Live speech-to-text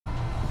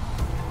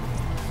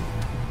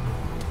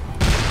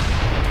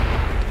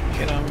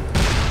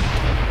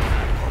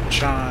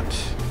shot.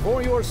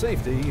 For your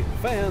safety,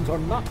 fans are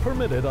not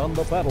permitted on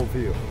the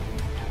battlefield.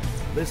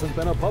 This has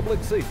been a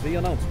public safety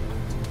announcement.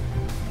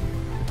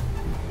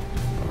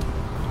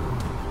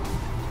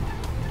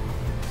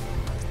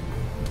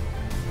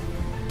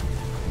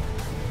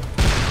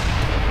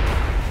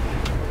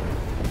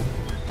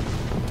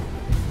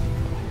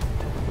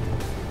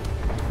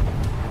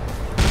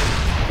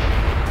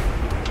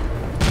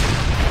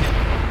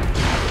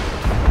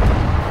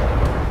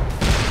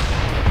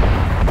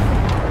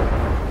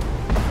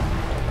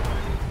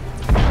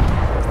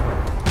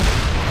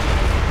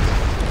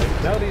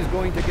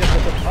 Going to get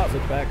the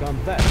deposit back on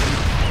that.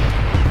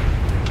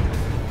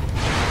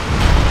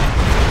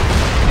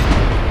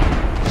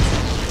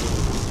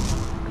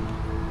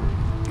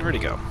 Where'd he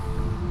go?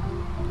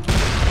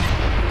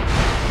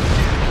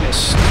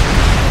 Missed.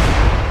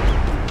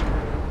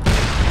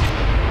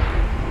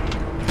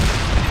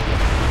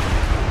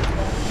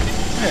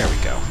 There we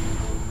go.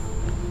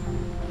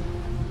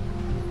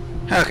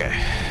 Okay.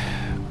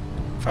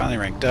 Finally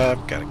ranked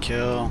up, got a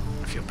kill.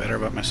 I feel better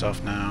about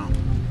myself now.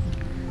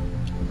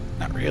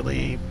 Not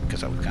really,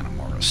 because I was kind of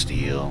more of a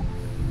steal.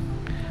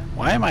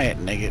 Why am I at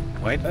negative?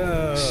 Why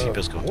did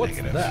Seabills go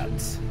negative? That?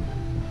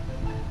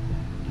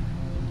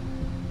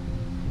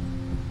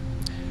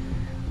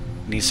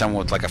 Need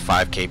someone with like a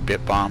 5k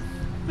bit bomb?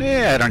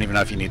 Yeah, I don't even know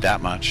if you need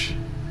that much.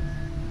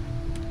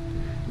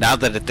 Now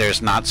that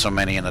there's not so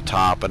many in the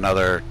top,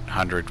 another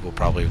 100 will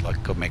probably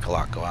like go make a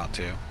lot go out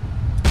too.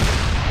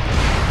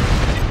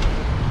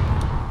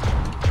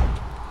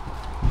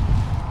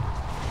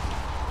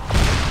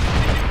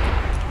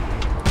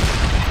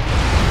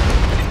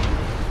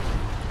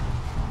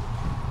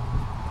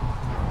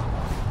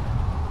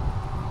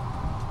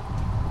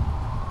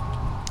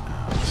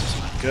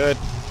 Good.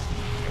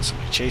 Got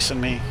somebody chasing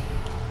me.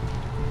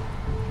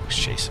 Who's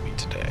chasing me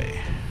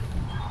today?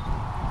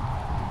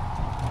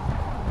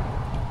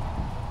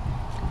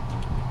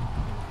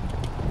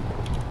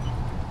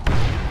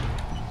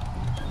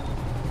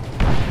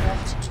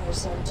 Left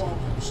torso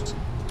damaged.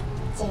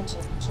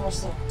 Center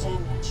torso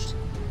damaged.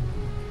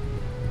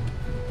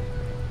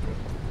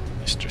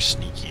 Mr.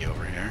 Sneaky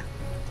over here.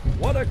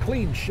 What a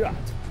clean shot.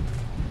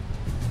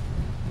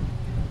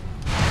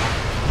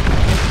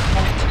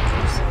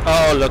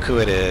 Oh, look who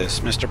it is,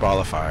 Mr.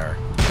 Ball0Fire.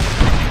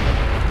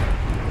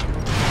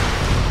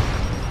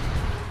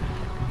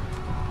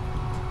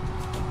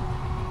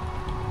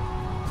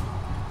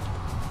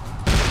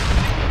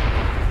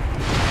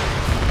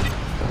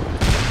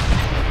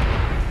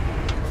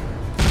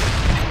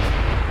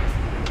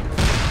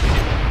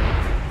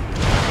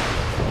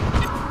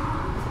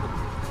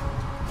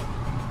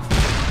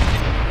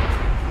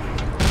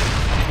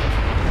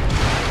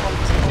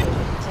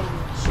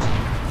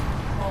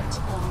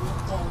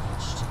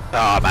 Oh,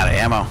 I'm out of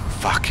ammo.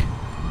 Fuck.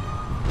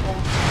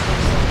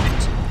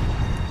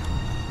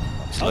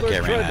 So lucky I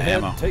ran out of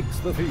ammo. Takes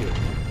the field.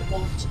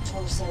 Left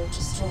torso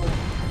destroyed.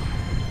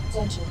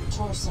 Center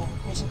torso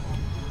critical.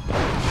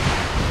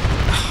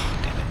 Oh,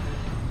 damn it.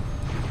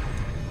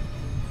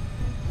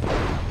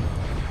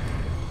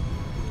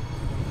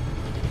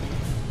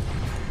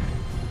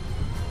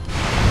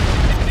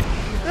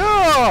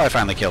 Oh, I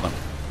finally killed him.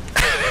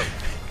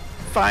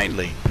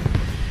 Finally.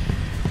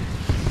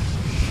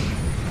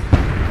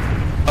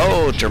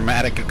 Oh,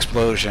 dramatic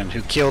explosion.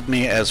 Who killed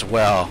me as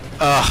well.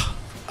 Ugh.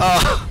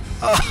 Ugh.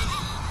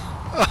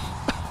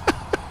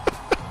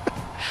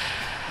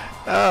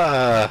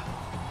 Ugh.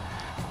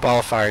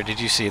 Ball0Fire, did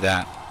you see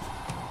that?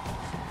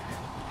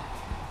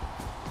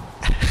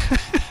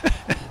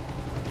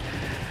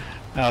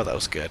 Oh, that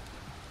was good.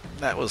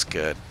 That was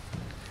good.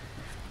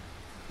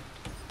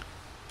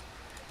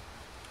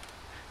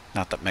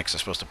 Not that mechs are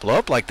supposed to blow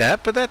up like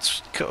that, but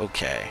that's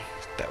okay.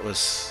 That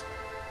was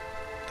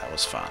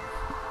fun.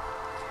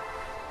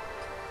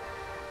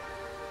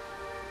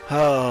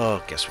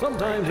 Oh, guess what?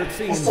 Sometimes it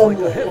seems like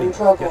the heavy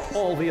get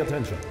all the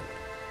attention,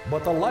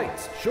 but the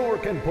lights sure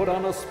can put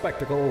on a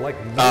spectacle like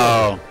no.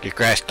 Oh, your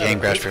game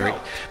crashed.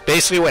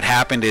 Basically, what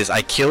happened is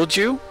I killed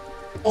you,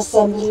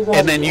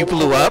 and then you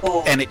blew up,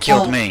 and it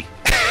killed me.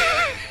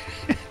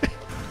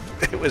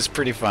 It was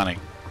pretty funny.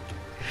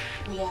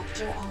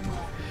 Reactor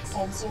online,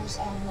 sensors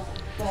online,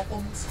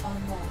 weapons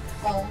online,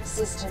 all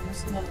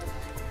systems mode.